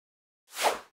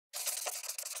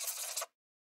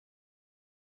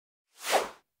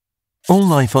All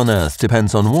life on Earth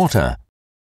depends on water,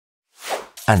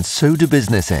 and so do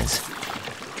businesses.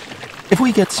 If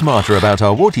we get smarter about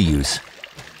our water use,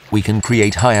 we can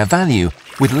create higher value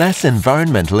with less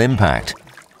environmental impact.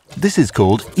 This is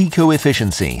called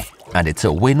eco-efficiency, and it's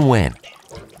a win-win.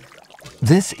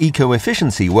 This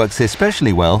eco-efficiency works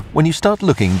especially well when you start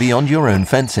looking beyond your own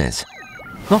fences.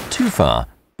 Not too far,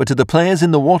 but to the players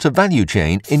in the water value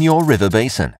chain in your river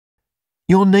basin.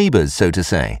 Your neighbors, so to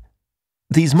say.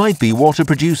 These might be water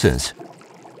producers,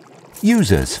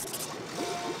 users,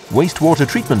 wastewater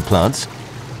treatment plants,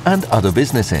 and other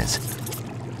businesses.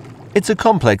 It's a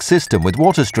complex system with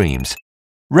water streams,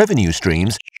 revenue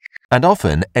streams, and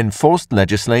often enforced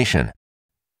legislation.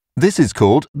 This is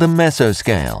called the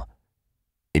meso-scale.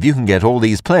 If you can get all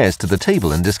these players to the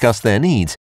table and discuss their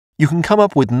needs, you can come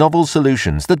up with novel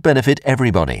solutions that benefit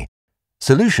everybody.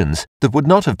 Solutions that would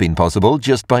not have been possible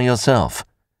just by yourself.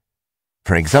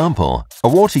 For example, a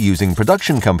water-using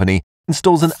production company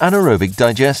installs an anaerobic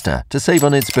digester to save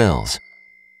on its bills.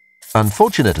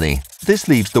 Unfortunately, this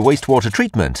leaves the wastewater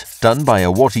treatment done by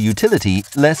a water utility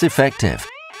less effective.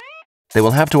 They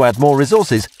will have to add more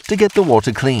resources to get the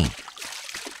water clean.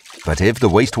 But if the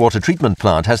wastewater treatment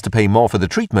plant has to pay more for the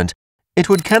treatment, it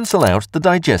would cancel out the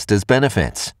digester's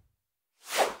benefits.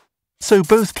 So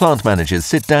both plant managers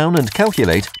sit down and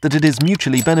calculate that it is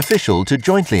mutually beneficial to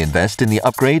jointly invest in the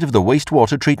upgrade of the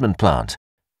wastewater treatment plant.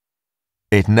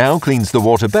 It now cleans the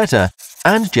water better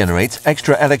and generates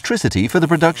extra electricity for the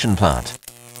production plant.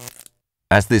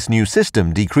 As this new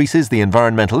system decreases the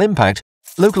environmental impact,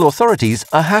 local authorities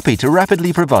are happy to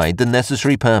rapidly provide the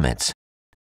necessary permits.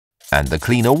 And the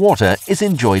cleaner water is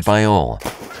enjoyed by all.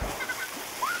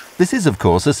 This is, of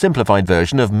course, a simplified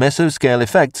version of meso-scale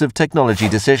effects of technology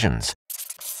decisions.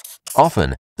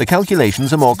 Often, the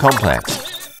calculations are more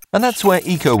complex, and that's where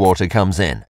Ecowater comes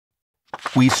in.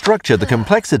 We structure the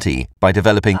complexity by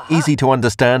developing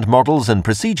easy-to-understand models and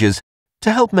procedures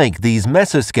to help make these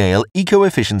meso-scale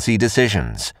eco-efficiency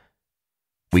decisions.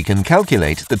 We can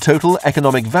calculate the total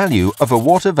economic value of a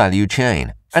water value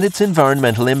chain and its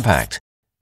environmental impact.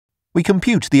 We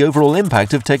compute the overall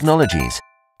impact of technologies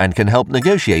and can help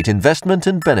negotiate investment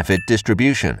and benefit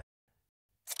distribution.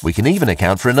 We can even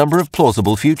account for a number of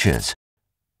plausible futures.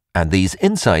 And these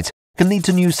insights can lead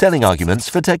to new selling arguments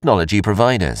for technology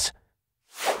providers.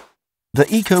 The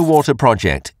Ecowater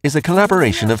project is a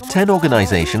collaboration of 10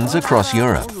 organizations across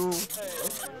Europe.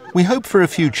 We hope for a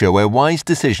future where wise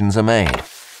decisions are made,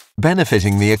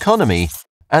 benefiting the economy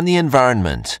and the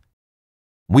environment.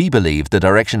 We believe the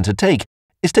direction to take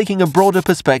is taking a broader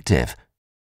perspective.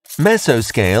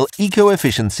 Meso-scale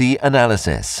eco-efficiency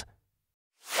analysis.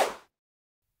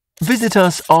 Visit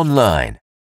us online